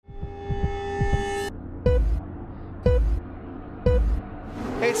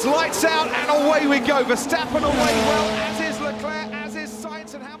It's lights out and away we go. Verstappen away well, as is Leclerc, as is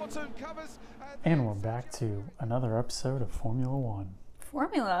Sainz, and Hamilton covers. And we're back to another episode of Formula One.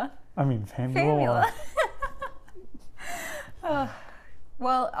 Formula One.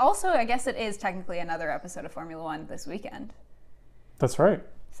 Well, also, I guess it is technically another episode of Formula One this weekend. That's right.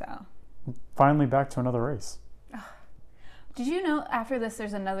 So. Finally back to another race. Did you know after this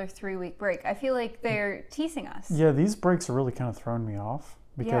there's another 3-week break? I feel like they're teasing us. Yeah, these breaks are really kind of throwing me off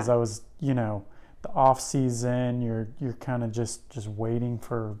because I was, the off season, you're kind of just waiting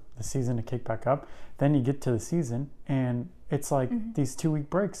for the season to kick back up. Then you get to the season and it's like these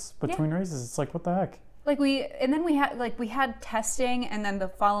 2-week breaks between races. It's like, what the heck? We had testing, and then the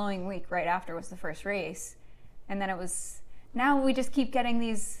following week right after was the first race. And then now we just keep getting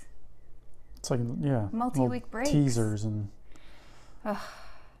these multi-week breaks. Teasers and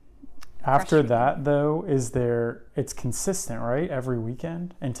after that though, it's consistent, right? Every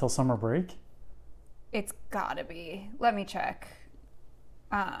weekend until summer break? It's gotta be. Let me check.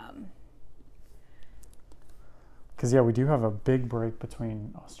 Because we do have a big break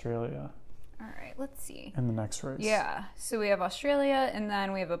between Australia. All right, let's see. And the next race. Yeah, so we have Australia, and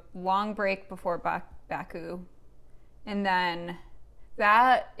then we have a long break before Baku. And then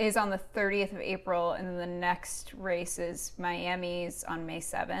that is on the 30th of April, and then the next race is Miami's on May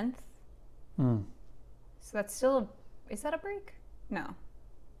 7th. So that's still, is that a break? No.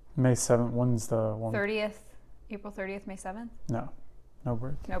 May 7th, when's the one? 30th, April 30th, May 7th? No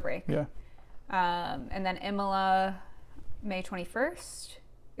break. No break. Yeah. And then Imola, May 21st.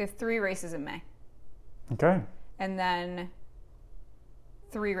 We have 3 races in May. Okay. And then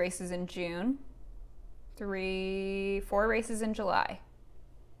 3 races in June. 4 races in July.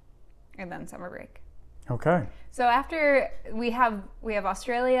 And then summer break. Okay. So after we have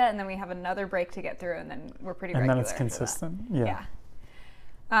Australia, and then we have another break to get through, and then we're pretty regular. And then it's consistent. Yeah.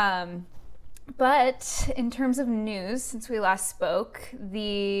 But in terms of news, since we last spoke,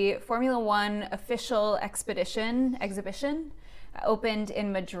 the Formula One official exhibition opened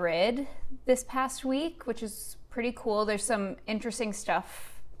in Madrid this past week, which is pretty cool. There's some interesting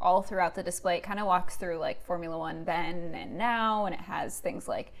stuff all throughout the display. It kind of walks through like Formula One then and now, and it has things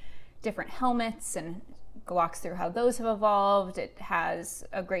like different helmets and walks through how those have evolved. It has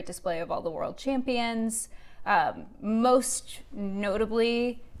a great display of all the world champions. Most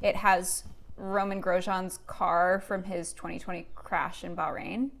notably, it has Roman Grosjean's car from his 2020 crash in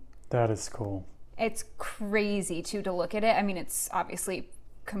Bahrain. That is cool. It's crazy too to look at it. I mean, it's obviously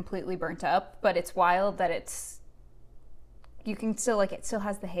completely burnt up, but it's wild that you can still it still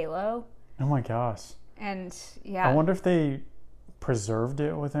has the halo. Oh my gosh. And yeah. I wonder if they preserved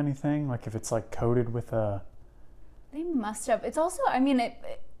it with anything, like if it's coated with a... They must have. It's also, I mean,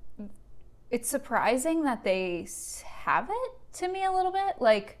 it's surprising that they have it to me a little bit.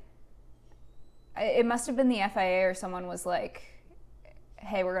 It must have been the FIA or someone was like,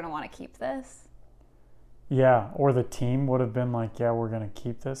 hey, we're going to want to keep this. Yeah, or the team would have been like, yeah, we're going to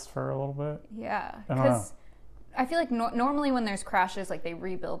keep this for a little bit. Yeah, because I feel like normally when there's crashes, they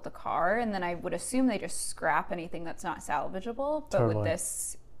rebuild the car, and then I would assume they just scrap anything that's not salvageable. But Totally. With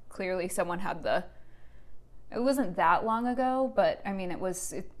this, clearly someone had it wasn't that long ago, but I mean,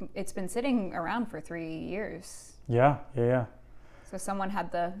 it's been sitting around for 3 years. Yeah. So someone had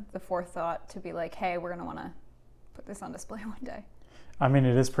the forethought to be like, hey, we're going to want to put this on display one day. I mean,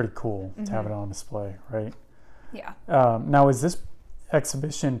 it is pretty cool to have it on display, right? Yeah. Now, is this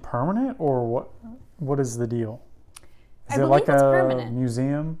exhibition permanent, or what is the deal? Is it like a permanent.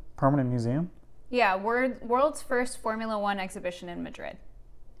 Permanent museum? Yeah, world's first Formula One exhibition in Madrid.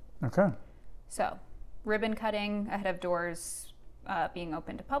 Okay. So, ribbon cutting ahead of doors being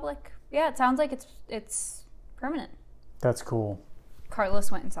open to public. Yeah, it sounds like it's permanent. That's cool. Carlos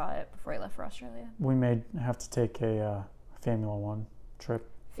went and saw it before he left for Australia. We may have to take a Formula One trip.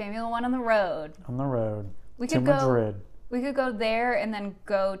 Formula One on the road. To Madrid. We could go there and then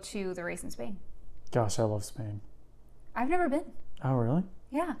go to the race in Spain. Gosh, I love Spain. I've never been. Oh, really?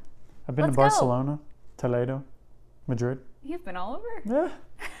 Yeah. I've been to Barcelona, Toledo, Madrid. You've been all over. Yeah.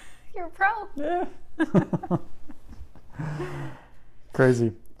 You're a pro. Yeah.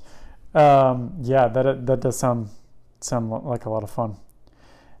 Crazy. Yeah, that does sound like a lot of fun.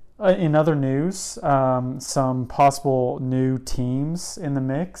 In other news, some possible new teams in the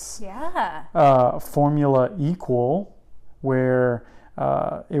mix. Yeah. Formula Equal, where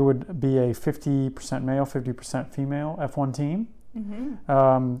it would be a 50% male, 50% female F1 team.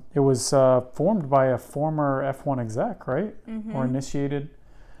 Mm-hmm. It was formed by a former F1 exec, right? Mm-hmm. Or initiated.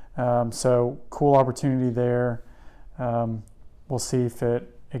 So cool opportunity there. We'll see if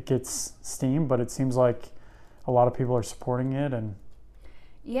it gets steam, but it seems like a lot of people are supporting it. And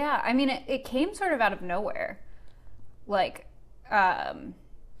Yeah, I mean, it came sort of out of nowhere. Like, I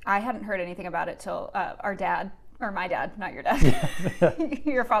hadn't heard anything about it till our dad, or my dad, not your dad,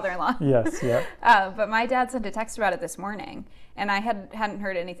 your father-in-law. Yes, yeah. But my dad sent a text about it this morning, and I hadn't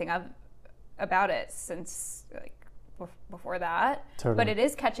heard anything about it since like before that. Totally. But it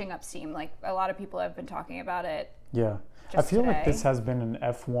is catching up steam. Like, a lot of people have been talking about it. Yeah. I feel like this has been an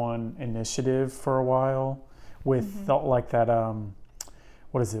F1 initiative for a while with like that,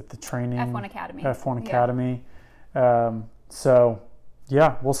 what is it, the training? F1 Academy. F1 Academy. So,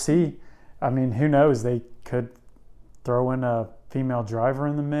 yeah, we'll see. I mean, who knows? They could throw in a female driver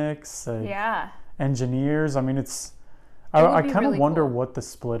in the mix. Engineers. I mean, I kind of really wonder what the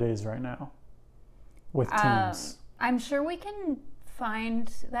split is right now with teams. I'm sure we can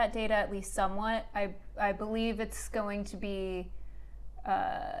find that data at least somewhat. I believe it's going to be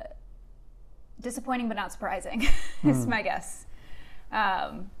disappointing but not surprising is my guess.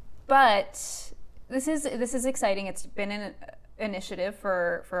 But this is exciting. It's been an initiative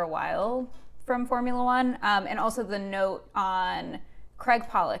for a while from Formula One, and also the note on Craig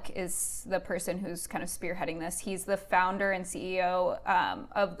Pollock is the person who's kind of spearheading this. He's the founder and CEO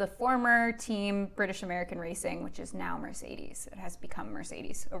of the former team British American Racing, which is now Mercedes. It has become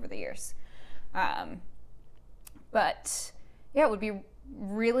Mercedes over the years. But yeah, it would be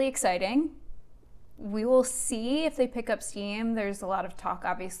really exciting. We will see if they pick up steam. There's a lot of talk,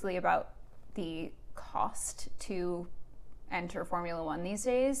 obviously, about the cost to enter Formula One these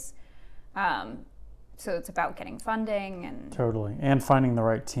days. So it's about getting funding and totally, and finding the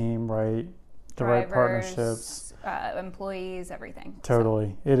right team, right? The drivers, right partnerships, employees, everything.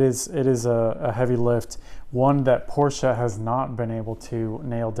 Totally, so. It is a heavy lift, one that Porsche has not been able to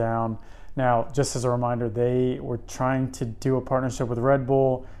nail down. Now, just as a reminder, they were trying to do a partnership with Red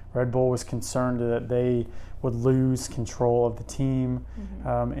Bull. Red Bull was concerned that they would lose control of the team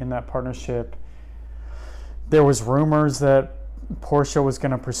in that partnership. There was rumors that Porsche was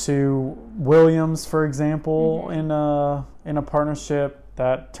going to pursue Williams, for example, in a partnership.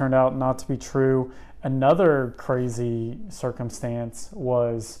 That turned out not to be true. Another crazy circumstance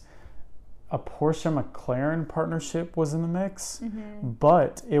was a Porsche McLaren partnership was in the mix,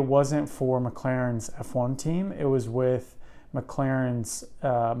 but it wasn't for McLaren's F1 team. It was with McLaren's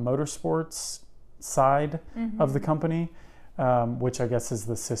motorsports side of the company, which I guess is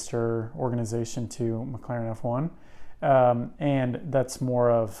the sister organization to McLaren F1. And that's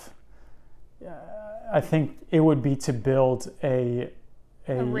more of, I think it would be to build a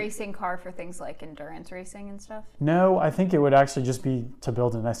racing car for things like endurance racing and stuff? No, I think it would actually just be to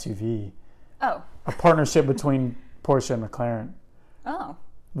build an SUV. Oh. A partnership between Porsche and McLaren. Oh.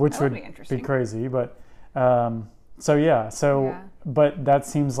 Which would be crazy, but but that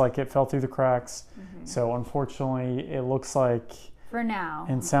seems like it fell through the cracks. So unfortunately, it looks like for now,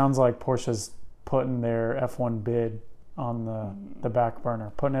 and sounds like Porsche's putting their F1 bid on the back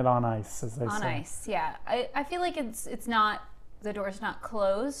burner, putting it on ice, as they say. On ice, yeah. I feel like it's not, the door's not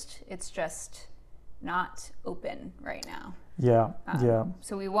closed. It's just not open right now. Yeah,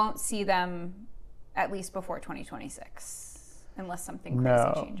 So we won't see them at least before 2026, unless something crazy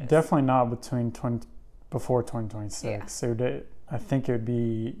changes. No, definitely not before 2026. Yeah. So I think it would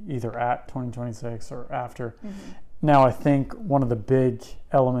be either at 2026 or after. Now, I think one of the big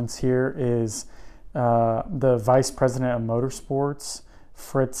elements here is the vice president of motorsports,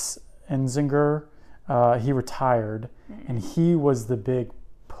 Fritz Enzinger. He retired, and he was the big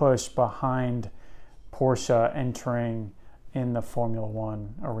push behind Porsche entering in the Formula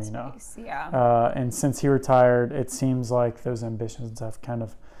One arena. And since he retired, it seems like those ambitions have kind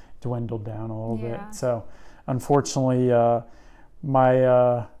of dwindled down a little bit. So, unfortunately,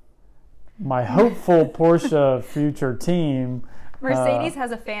 my hopeful Porsche future team. Mercedes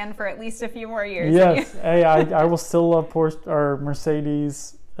has a fan for at least a few more years. Yes, hey, I will still love Porsche or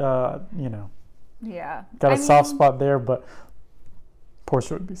Mercedes. Yeah, got a soft spot there, but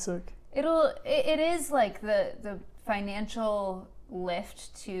Porsche would be sick. It is like the financial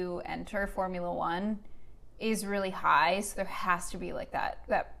lift to enter Formula One is really high, so there has to be like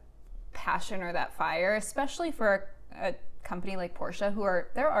that passion or that fire, especially for a company like Porsche,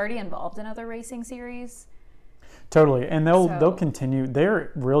 they're already involved in other racing series. Totally, and they'll continue.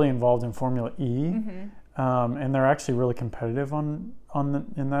 They're really involved in Formula E, and they're actually really competitive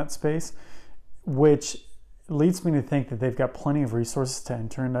in that space, which leads me to think that they've got plenty of resources to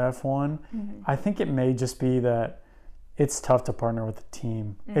enter into F1. I think it may just be that it's tough to partner with a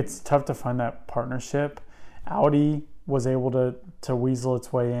team. It's tough to find that partnership. Audi was able to weasel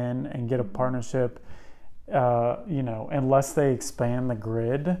its way in and get a partnership, unless they expand the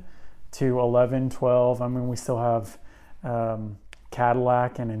grid to 11, 12. I mean, we still have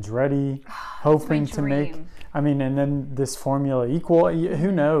Cadillac and Andretti, hoping to make. I mean, and then this Formula Equal.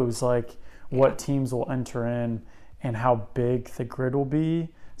 Who knows, like what teams will enter in and how big the grid will be.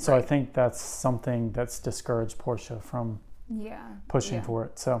 So I think that's something that's discouraged Porsche from pushing for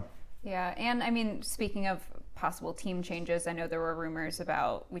it. So and I mean, speaking of possible team changes, I know there were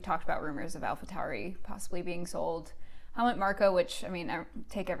we talked about rumors of AlphaTauri possibly being sold. Helmut Marko, which, I mean, I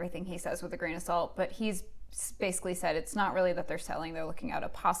take everything he says with a grain of salt, but he's basically said it's not really that they're selling. They're looking at a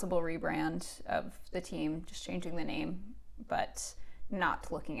possible rebrand of the team, just changing the name, but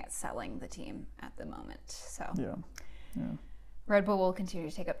not looking at selling the team at the moment. So Red Bull will continue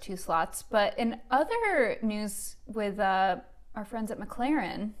to take up 2 slots. But in other news with our friends at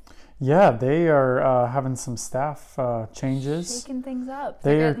McLaren, they are having some staff changes, shaking things up.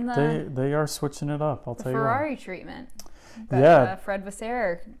 They are switching it up. I'll tell you what. Ferrari treatment that Fred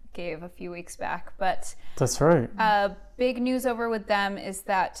Vasseur gave a few weeks back. But that's right. Big news over with them is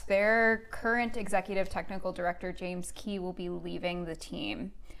that their current executive technical director, James Key, will be leaving the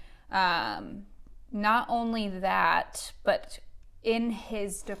team. Not only that, but in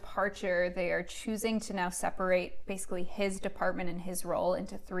his departure, they are choosing to now separate basically his department and his role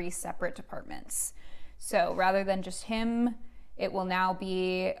into 3 separate departments. So rather than just him, it will now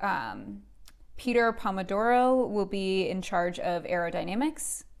be Peter Pomodoro will be in charge of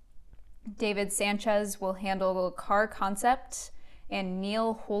aerodynamics. David Sanchez will handle car concept, and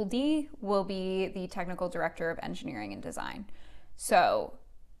Neil Holdy will be the technical director of engineering and design. So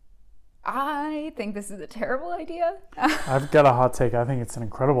I think this is a terrible idea. I've got a hot take. I think it's an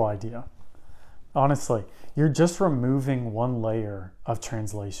incredible idea. Honestly, you're just removing one layer of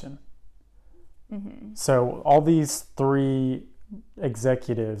translation. Mm-hmm. So all these 3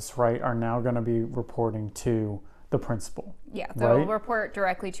 executives, right, are now going to be reporting to the principal. Yeah, they'll report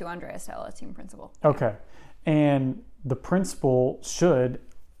directly to Andrea Stella, team principal. Okay. And the principal should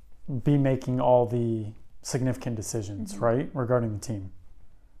be making all the significant decisions, right, regarding the team,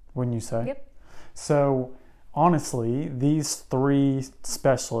 wouldn't you say? Yep. So honestly, these 3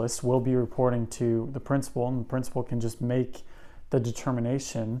 specialists will be reporting to the principal, and the principal can just make the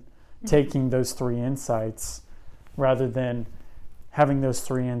determination, taking those 3 insights rather than having those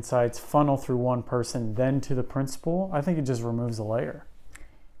 3 insights funnel through one person, then to the principal. I think it just removes a layer.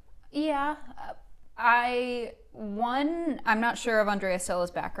 Yeah. I'm not sure of Andrea Stella's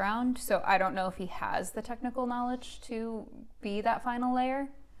background, so I don't know if he has the technical knowledge to be that final layer.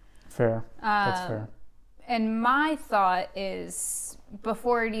 Fair. That's fair. And my thought is,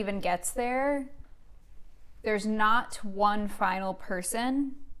 before it even gets there, there's not one final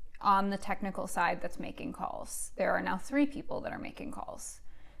person on the technical side that's making calls. There are now 3 people that are making calls.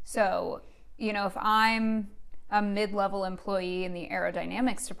 So, if I'm a mid-level employee in the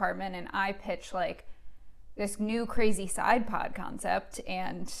aerodynamics department and I pitch like this new crazy side pod concept,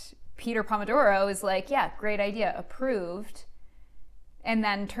 and Peter Pomodoro is like, yeah, great idea, approved. And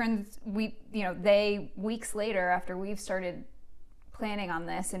then they weeks later, after we've started planning on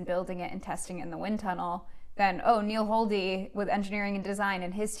this and building it and testing it in the wind tunnel, then, Neil Holdy with engineering and design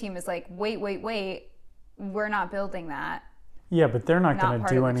and his team is like, wait, we're not building that. Yeah, but they're not going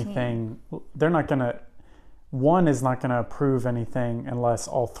to do anything. They're not going to, one is not going to approve anything unless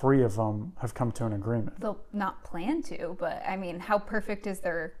all 3 of them have come to an agreement. They'll not plan to, but I mean, how perfect is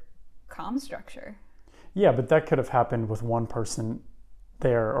their comm structure? Yeah, but that could have happened with one person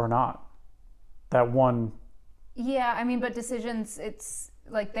there or not. That one. Yeah, I mean, but decisions, it's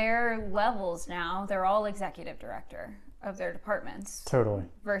like their levels now, they're all executive director of their departments. Totally.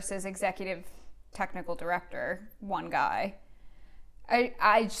 Versus executive technical director, one guy.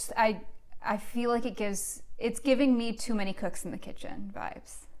 I feel like it's giving me too many cooks in the kitchen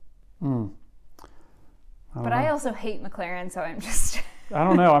vibes. But I also hate McLaren, so I'm just I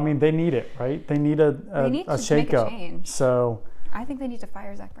don't know. I mean, they need it, right? They need a shake up. So I think they need to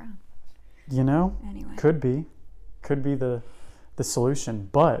fire Zach Brown. Anyway. Could be the solution,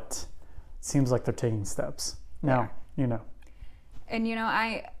 but it seems like they're taking steps. Now, And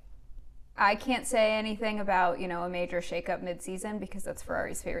I can't say anything about, a major shakeup mid-season because that's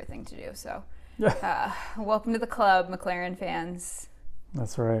Ferrari's favorite thing to do. So welcome to the club, McLaren fans.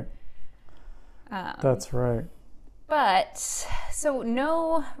 That's right. That's right. But, so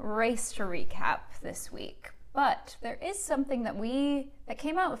no race to recap this week. But there is something that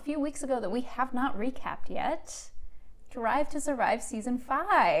came out a few weeks ago that we have not recapped yet. Drive to Survive Season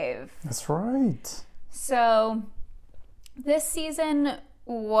 5. That's right. So this season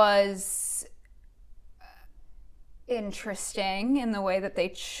was interesting in the way that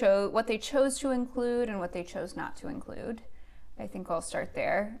they what they chose to include and what they chose not to include. I think I'll start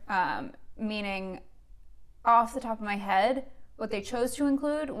there. Meaning, off the top of my head, what they chose to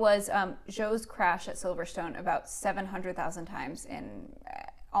include was Zhou's crash at Silverstone about 700,000 times in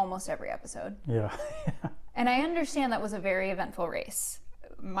almost every episode. Yeah. And I understand that was a very eventful race.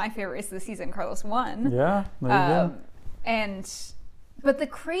 My favorite race of the season, Carlos won. Yeah, there you go. But the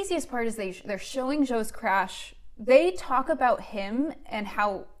craziest part is they're showing Zhou's crash. They talk about him and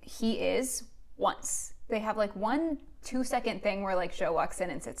how he is once. They have like 1-2 second thing where like Zhou walks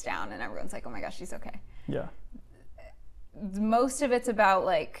in and sits down and everyone's like, oh my gosh, she's okay. Yeah. Most of it's about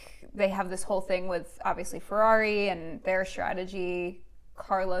like, they have this whole thing with obviously Ferrari and their strategy,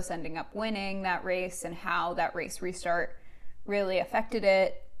 Carlos ending up winning that race and how that race restart really affected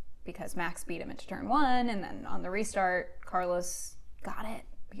it because Max beat him into turn 1, and then on the restart, Carlos got it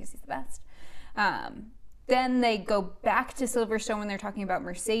because he's the best. Then they go back to Silverstone when they're talking about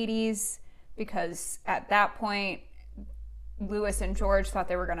Mercedes, because at that point, Lewis and George thought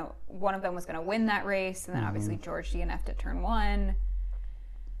one of them was gonna win that race, and then obviously George DNF'd at turn 1.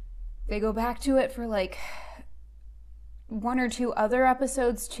 They go back to it for like 1 or 2 other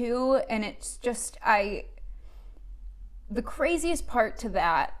episodes too, and it's just the craziest part to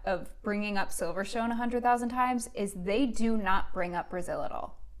that of bringing up Silverstone 100,000 times is they do not bring up Brazil at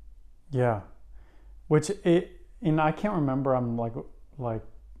all. Yeah, and I can't remember. I'm like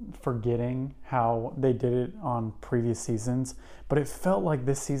forgetting how they did it on previous seasons, but it felt like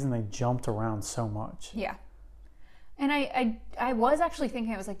this season they jumped around so much. Yeah. And I was actually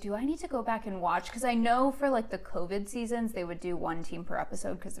thinking, I was like, do I need to go back and watch? Because I know for like the COVID seasons, they would do 1 team per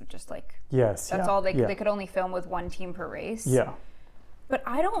episode because of just like, that's all they could only film with 1 team per race. Yeah. But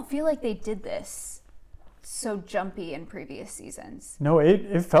I don't feel like they did this so jumpy in previous seasons. No,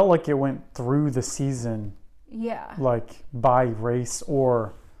 it felt like it went through the season. Yeah. Like by race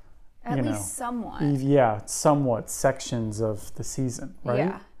or, at least somewhat. Yeah, somewhat sections of the season, right?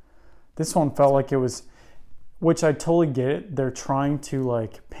 Yeah. This one felt like it was, which I totally get it. They're trying to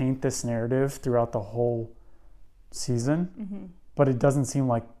like paint this narrative throughout the whole season, but it doesn't seem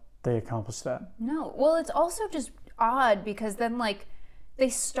like they accomplished that. No. Well, it's also just odd because then like they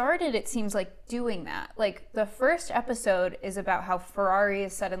started, it seems like, doing that. Like the first episode is about how Ferrari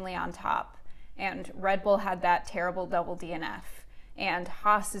is suddenly on top and Red Bull had that terrible double DNF and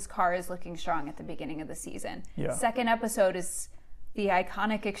Haas's car is looking strong at the beginning of the season. Yeah. Second episode is the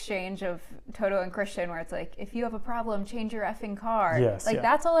iconic exchange of Toto and Christian where it's like, if you have a problem, change your effing car. Yes,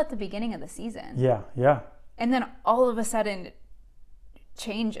 that's all at the beginning of the season. Yeah, yeah. And then all of a sudden it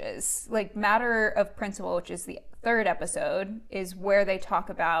changes. Like Matter of Principle, which is the 3rd episode, is where they talk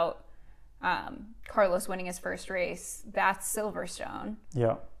about Carlos winning his first race. That's Silverstone.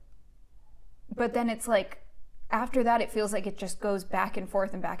 Yeah. But then it's like, after that, it feels like it just goes back and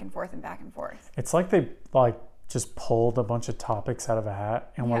forth and back and forth and back and forth. It's like they just pulled a bunch of topics out of a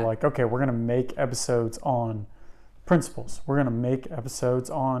hat and we're like, okay, we're going to make episodes on principles. We're going to make episodes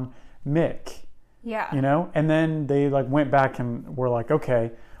on Mick. Yeah. You know? And then they went back and were like,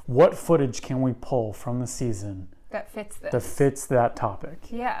 okay, what footage can we pull from the season that fits this? That fits that topic.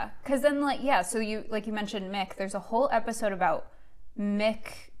 Yeah. Because then so you mentioned Mick, there's a whole episode about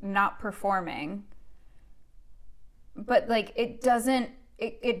Mick not performing. But it doesn't,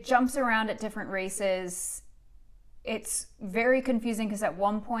 it jumps around at different races. It's very confusing because at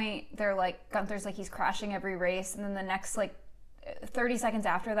one point they're like, Gunther's like he's crashing every race, and then the next 30 seconds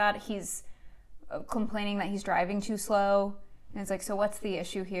after that he's complaining that he's driving too slow, and it's like, so what's the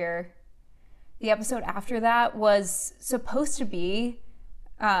issue here? The episode after that was supposed to be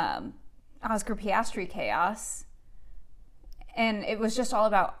Oscar Piastri chaos, and it was just all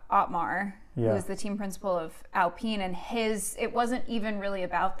about Otmar, who was the team principal of Alpine, and it wasn't even really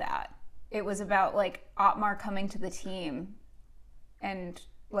about that. It was about Otmar coming to the team and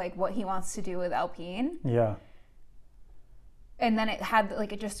what he wants to do with Alpine. Yeah. And then it had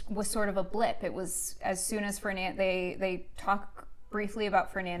it just was sort of a blip. It was as soon as they talk briefly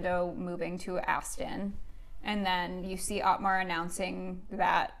about Fernando moving to Aston, and then you see Otmar announcing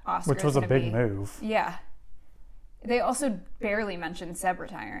that Oscar, which was a big move. Yeah. They also barely mentioned Seb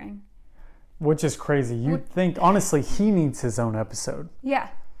retiring. Which is crazy. You'd think, honestly, he needs his own episode. Yeah.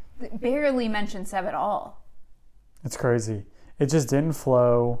 Barely mentioned Seb at all. It's crazy. It just didn't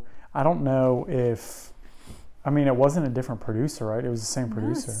flow. I don't know if... it wasn't a different producer, right? It was the same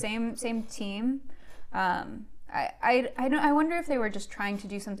producer. Same team. I wonder if they were just trying to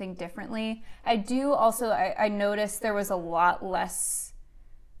do something differently. I do also... I noticed there was a lot less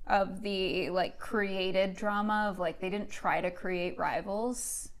of the created drama of they didn't try to create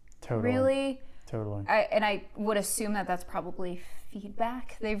rivals. Totally. Really. Totally. I would assume that that's probably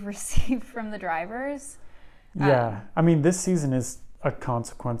feedback they've received from the drivers. Yeah. This season is a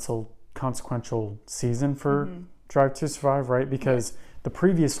consequential season for Drive to Survive, right? Because the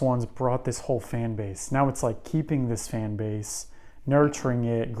previous ones brought this whole fan base. Now it's like keeping this fan base, nurturing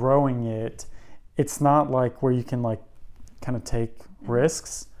it, growing it. It's not like where you can like kind of take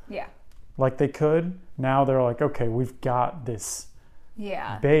risks. Yeah. Like they could. Now they're like, okay, we've got this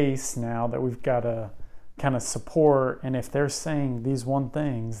base now that we've got to kind of support. And if they're saying these one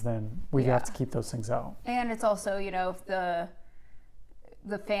things, then we have to keep those things out. And it's also, you know, if the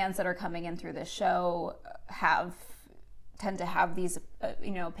fans that are coming in through this show tend to have these,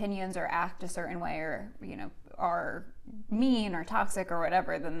 you know, opinions or act a certain way, or, you know, are mean or toxic or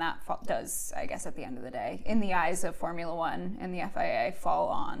whatever, then that does, I guess, at the end of the day, in the eyes of Formula One and the FIA, fall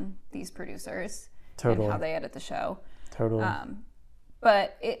on these producers and how they edit the show. Totally.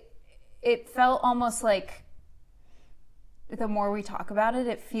 But it felt almost like, the more we talk about it,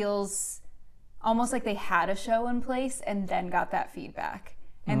 it feels almost like they had a show in place and then got that feedback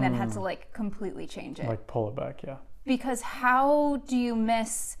and then had to like completely change it. Like pull it back, yeah. Because how do you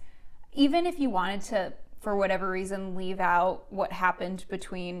miss, even if you wanted to, for whatever reason, leave out what happened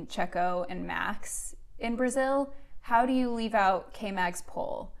between Checo and Max in Brazil, how do you leave out K-Mag's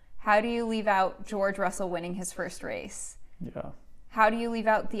pole? How do you leave out George Russell winning his first race? Yeah. How do you leave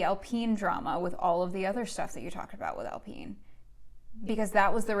out the Alpine drama with all of the other stuff that you talked about with Alpine? Because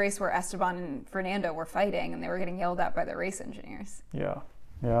that was the race where Esteban and Fernando were fighting and they were getting yelled at by the race engineers. Yeah.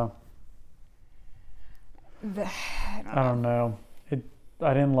 Yeah. I don't know.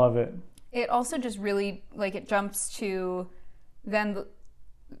 I didn't love it. It also just really, like, it jumps to then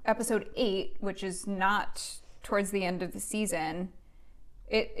episode 8, which is not towards the end of the season.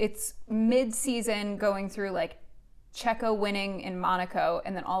 It's mid-season going through, like, Checo winning in Monaco,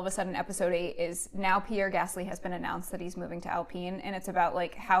 and then all of a sudden episode 8 is now Pierre Gasly has been announced that he's moving to Alpine, and it's about,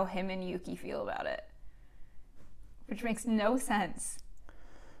 like, how him and Yuki feel about it. Which makes no sense.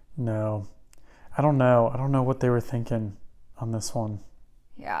 No. I don't know. I don't know what they were thinking on this one.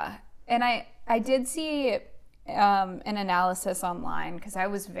 Yeah. And I did see an analysis online because I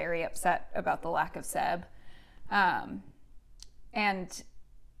was very upset about the lack of Seb. And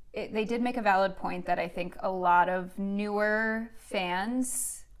they did make a valid point that I think a lot of newer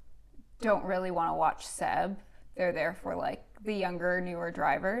fans don't really want to watch Seb. They're there for like the younger, newer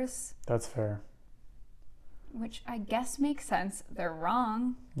drivers. That's fair. Which I guess makes sense. They're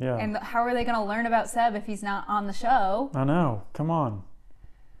wrong. Yeah. And how are they going to learn about Seb if he's not on the show? I know. Come on.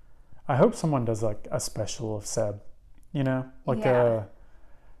 I hope someone does like a special of Seb, you know, like a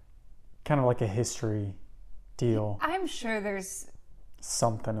kind of like a history deal. I'm sure there's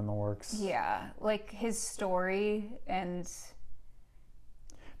something in the works. Yeah, like his story, and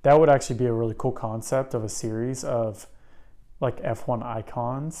that would actually be a really cool concept of a series of like F1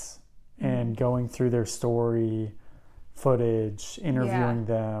 icons and going through their story, footage, interviewing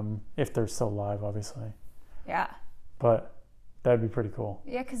them if they're still alive, obviously. Yeah. But that'd be pretty cool.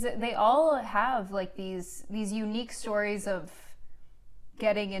 Yeah, because they all have like these unique stories of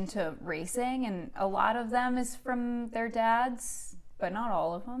getting into racing, and a lot of them is from their dads, but not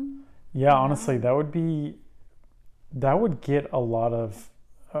all of them. Yeah, honestly, that would get a lot of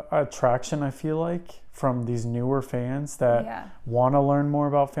attraction, I feel like, from these newer fans that want to learn more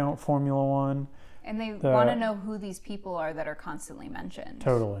about Formula One. And they want to know who these people are that are constantly mentioned.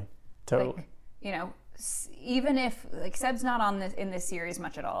 Totally. Like, you know, even if like Seb's not on in this series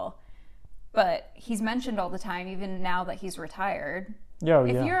much at all, but he's mentioned all the time, even now that he's retired.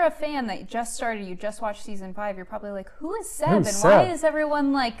 If you're a fan that just started, you just watched season 5, you're probably like, who is Seb? Why is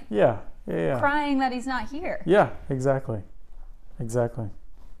everyone like crying that he's not here? Yeah, exactly.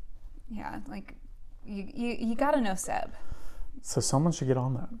 Yeah, like you got to know Seb. So someone should get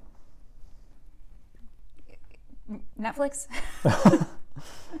on that. Netflix?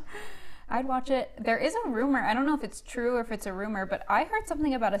 I'd watch it. There is a rumor. I don't know if it's true or if it's a rumor, but I heard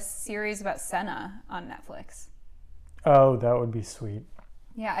something about a series about Senna on Netflix. Oh, that would be sweet.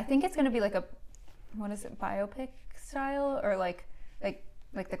 Yeah, I think it's going to be like a, what is it, biopic style? Or like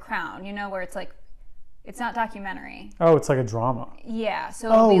The Crown, you know, where it's like, it's not documentary. Oh, it's like a drama. Yeah.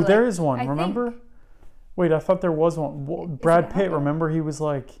 So there is one. Remember? Wait, I thought there was one. Brad Pitt, remember he was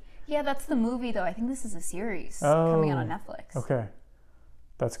like... Yeah, that's the movie, though. I think this is a series coming out on Netflix. Okay.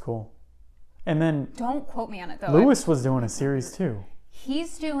 That's cool. And then... Don't quote me on it, though. Lewis was doing a series, too.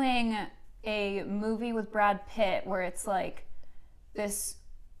 He's doing a movie with Brad Pitt where it's like this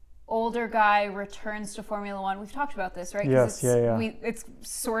older guy returns to Formula One. We've talked about this, right? Yes, it's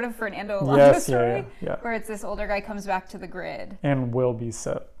sort of Fernando Alonso's story, yeah. where it's this older guy comes back to the grid. And will be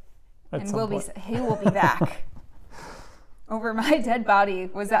set. He will be back. Over my dead body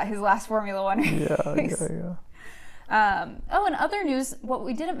was that his last Formula One race. Yeah. And other news, what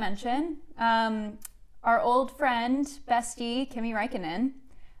we didn't mention, our old friend, bestie, Kimi Räikkönen,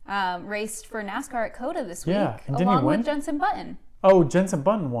 raced for NASCAR at COTA this week, Yeah, and didn't he along win? with Jenson Button. Oh, Jenson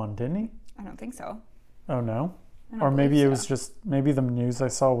Button won, didn't he? I don't think so. Oh, no? I don't Or maybe believe it so. was just, maybe the news I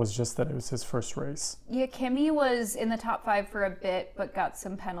saw was just that it was his first race. Yeah, Kimi was in the top 5 for a bit, but got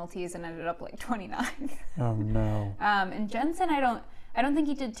some penalties and ended up like 29th. Oh, no. And Jenson, I don't think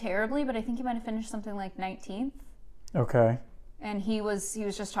he did terribly, but I think he might have finished something like 19th. Okay. And he was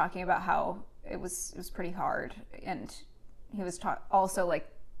just talking about how it was pretty hard, and he was also like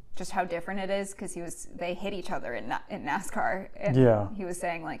just how different it is because they hit each other in NASCAR, and Yeah. he was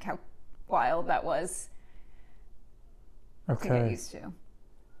saying like how wild that was to get Okay. used to.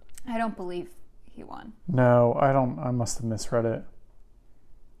 I don't believe he won, No, I don't. I must have misread it.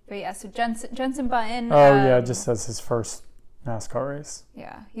 but yeah. So Jenson Button. Oh, yeah, it just says his first NASCAR race.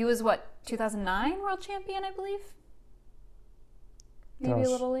 Yeah, he was 2009 world champion, I believe. Maybe Gosh.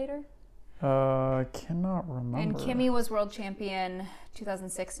 a little later. I cannot remember. And Kimi was world champion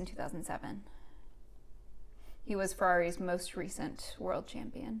 2006 and 2007. He was Ferrari's most recent world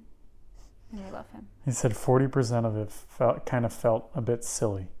champion, and we love him. He said 40% of it kind of felt a bit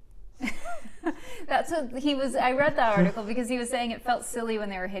silly. That's what he was. I read that article because he was saying it felt silly when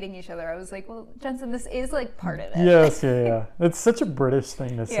they were hitting each other. I was like, well, Jensen, this is like part of it. Yes, yeah. It's such a British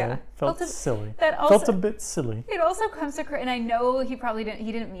thing to say. Yeah. Felt Felt a- silly. that also- Felt a bit silly. It also comes across, and I know he probably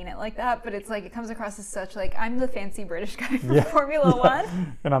didn't mean it like that, but it's like it comes across as such like I'm the fancy British guy from Yeah. Formula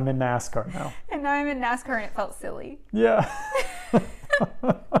One, And I'm in NASCAR now. and now I'm in NASCAR, and it felt silly. Yeah.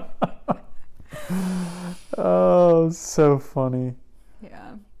 Oh, so funny.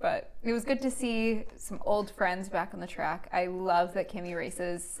 Yeah, but it was good to see some old friends back on the track. I love that Kimi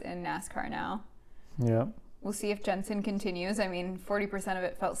races in NASCAR now. Yeah. We'll see if Jensen continues. I mean, 40% of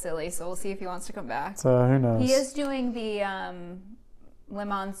it felt silly, so we'll see if he wants to come back. So who knows? He is doing the Le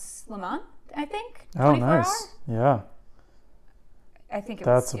Mans, I think. Oh, 24 nice. hour? Yeah. I think it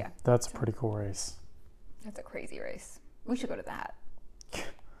That's was, that's a pretty cool race. That's a crazy race. We should go to that.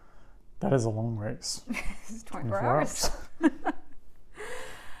 That is a long race. It's 24 hours.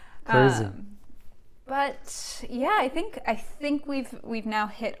 Crazy. But yeah, I think we've now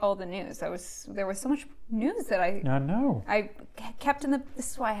hit all the news. There was so much news that I know. kept in the.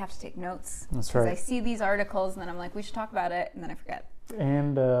 This is why I have to take notes. That's Because right. I see these articles and then I'm like, we should talk about it, and then I forget.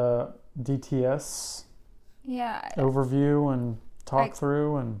 And DTS Yeah, overview and talk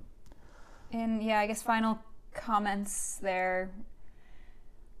through and yeah, I guess final comments there.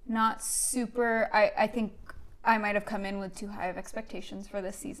 Not super. I think I might have come in with too high of expectations for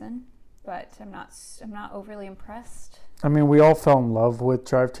this season, but I'm not overly impressed. I mean, we all fell in love with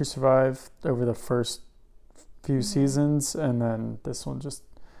Drive to Survive over the first few seasons, and then this one just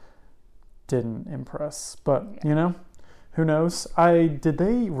didn't impress. But, you know, who knows? Did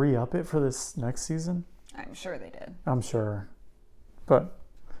they re-up it for this next season? I'm sure they did. I'm sure. But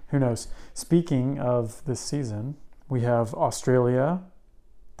who knows? Speaking of this season, we have Australia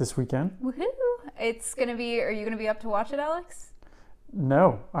this weekend. Woohoo! It's gonna be. Are you gonna be up to watch it, Alex?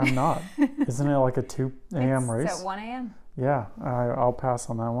 No, I'm not. Isn't it like a 2 a.m. race? It's at 1 a.m. Yeah, I'll pass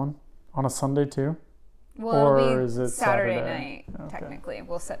on that one. On a Sunday too? Well, Or it'll be is it Saturday Saturday? night, Okay. technically.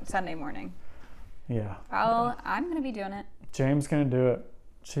 Well, Sunday morning. Yeah. I'm gonna be doing it. James gonna do it.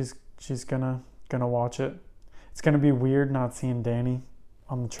 She's gonna watch it. It's gonna be weird not seeing Danny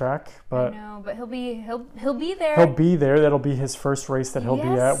on the track, but I know, but he'll be there. he'll be there. That'll be his first race that he'll be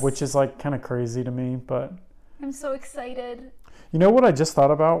at, Yes. which is like kind of crazy to me. But I'm so excited. you know what I just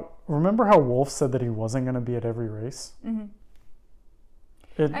thought about? Remember how Wolf said that he wasn't gonna be at every race? Mm-hmm.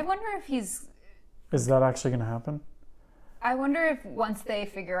 I wonder if Is that actually gonna happen? I wonder if once they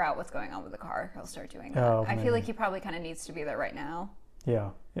figure out what's going on with the car, he'll start doing that. Oh, I maybe. feel like he probably kind of needs to be there right now. Yeah.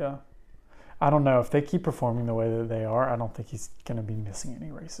 I don't know if they keep performing the way that they are. I don't think he's gonna be missing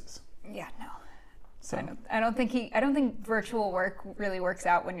any races. Yeah, no. So I don't think virtual work really works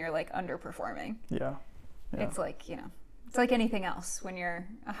out when you're like underperforming. yeah. It's like, it's like anything else. When you're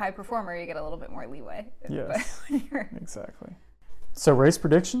a high performer, you get a little bit more leeway. Yes. But when you're Exactly. So race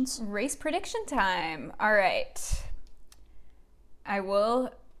predictions? race prediction time. All right. I'm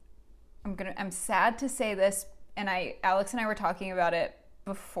sad to say this, and Alex and I were talking about it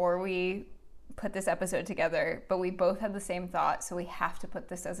before we put this episode together, but we both had the same thought, so we have to put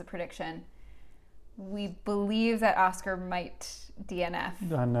this as a prediction. We believe that Oscar might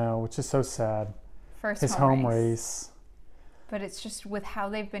DNF I know, which is so sad. first His home race. But it's just with how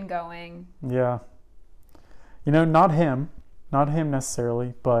they've been going. Yeah. Not him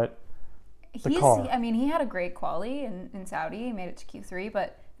necessarily, but the car. I mean, he had a great quali in Saudi. He made it to Q3,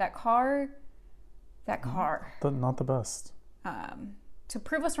 but that car. Not the best. to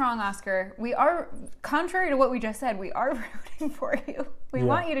prove us wrong, Oscar, we are, contrary to what we just said, we are rooting for you. We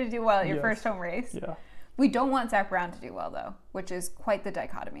want you to do well at your first home race. Yeah. We don't want Zach Brown to do well, though, which is quite the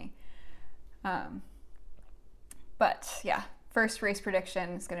dichotomy. But yeah, first race prediction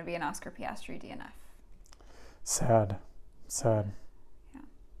is going to be an Oscar Piastri DNF. Sad. Yeah.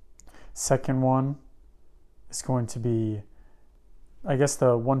 Second one is going to be, I guess,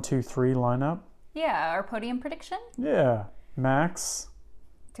 the 1, 2, 3 lineup. Yeah, our podium prediction. Yeah. Max.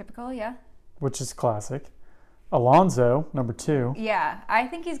 Typical, yeah. Which is classic. Alonso, number 2. Yeah, I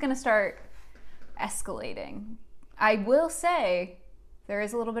think he's going to start escalating. I will say there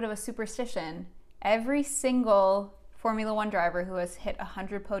is a little bit of a superstition. Every single Formula One driver who has hit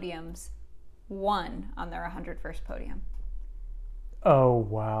 100 podiums won on their 101st podium. Oh,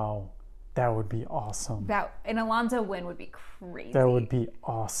 wow. That would be awesome. An Alonso win would be crazy. That would be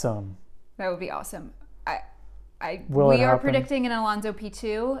awesome. That would be awesome. Will we it are happen? predicting an Alonso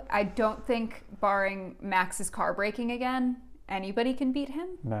P2. I don't think, barring Max's car breaking again, anybody can beat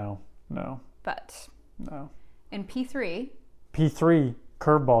him. No. But No. in P3... P3,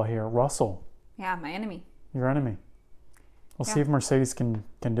 curveball here. Russell. Yeah, my enemy. Your enemy. We'll see if Mercedes can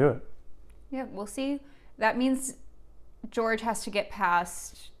do it. Yeah, we'll see. That means George has to get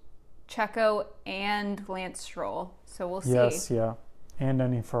past Checo and Lance Stroll. So we'll see. Yes, yeah. And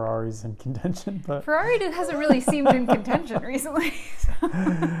any Ferraris in contention, but Ferrari hasn't really seemed in contention recently.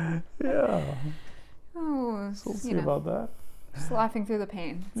 yeah. Oh, So we'll see about that. Just laughing through the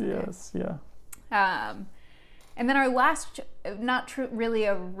pain. It's okay. Yes, yeah. And then our last, not really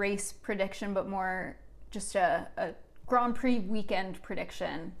a race prediction, but more just a Grand Prix weekend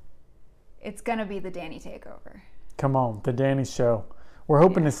prediction. It's going to be the Danny takeover. Come on, the Danny show. We're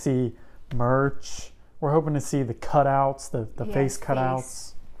hoping to see merch. We're hoping to see the cutouts, the face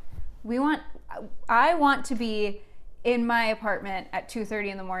cutouts. I want to be in my apartment at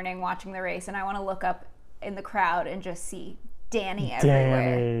 2:30 in the morning watching the race, and I want to look up in the crowd and just see Danny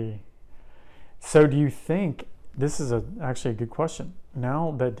everywhere. Danny. So do you think, this is actually a good question.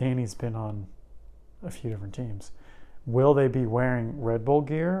 Now that Danny's been on a few different teams, will they be wearing Red Bull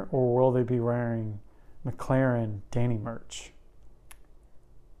gear or will they be wearing McLaren Danny merch?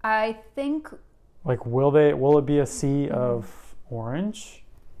 I think... Like, will it be a sea of orange?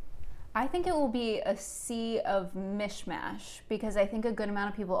 I think it will be a sea of mishmash because I think a good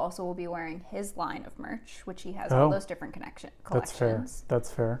amount of people also will be wearing his line of merch, which he has all those different collections.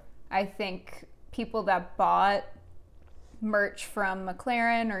 That's fair. I think people that bought merch from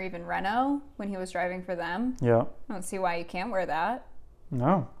McLaren or even Renault when he was driving for them, Yeah. I don't see why you can't wear that.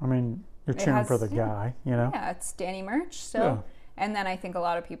 No, I mean, you're cheering for the guy, you know? Yeah, it's Danny merch still. Yeah. And then I think a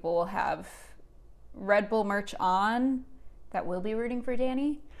lot of people will have Red Bull merch on that will be rooting for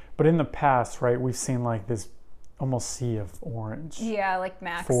Danny. But in the past, right, we've seen like this almost sea of orange. Yeah, like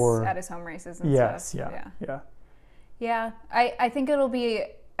Max at his home races and stuff. Yeah. I think it'll be,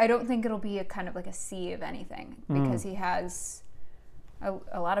 I don't think it'll be a kind of like a sea of anything because he has,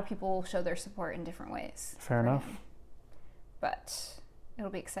 a lot of people will show their support in different ways. Fair enough. But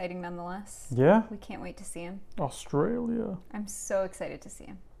it'll be exciting nonetheless. Yeah. We can't wait to see him. Australia. I'm so excited to see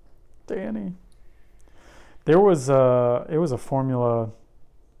him. Danny. It was a Formula,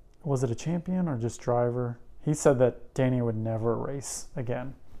 was it a champion or just driver? He said that Danny would never race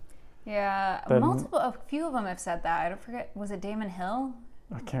again. Yeah, a few of them have said that. I don't forget, was it Damon Hill?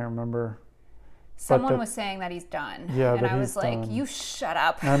 I can't remember. Someone was saying that he's done. Yeah, and I was like, done. You shut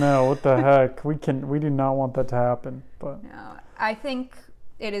up. I know, what the heck? We do not want that to happen. But no, I think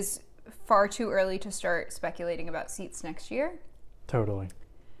it is far too early to start speculating about seats next year. Totally.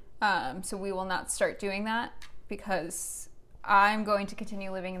 So we will not start doing that because I'm going to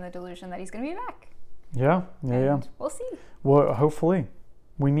continue living in the delusion that he's going to be back. Yeah. We'll see. Well, hopefully.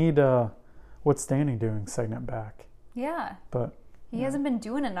 We need, what's Danny doing segment back? Yeah. But he hasn't been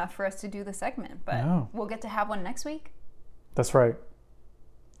doing enough for us to do the segment, but we'll get to have one next week. That's right.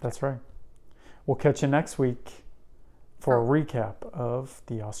 We'll catch you next week for a recap of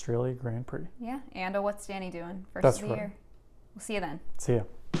the Australian Grand Prix. Yeah, and what's Danny doing first of the year. We'll see you then. See ya.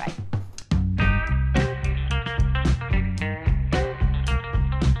 Bye.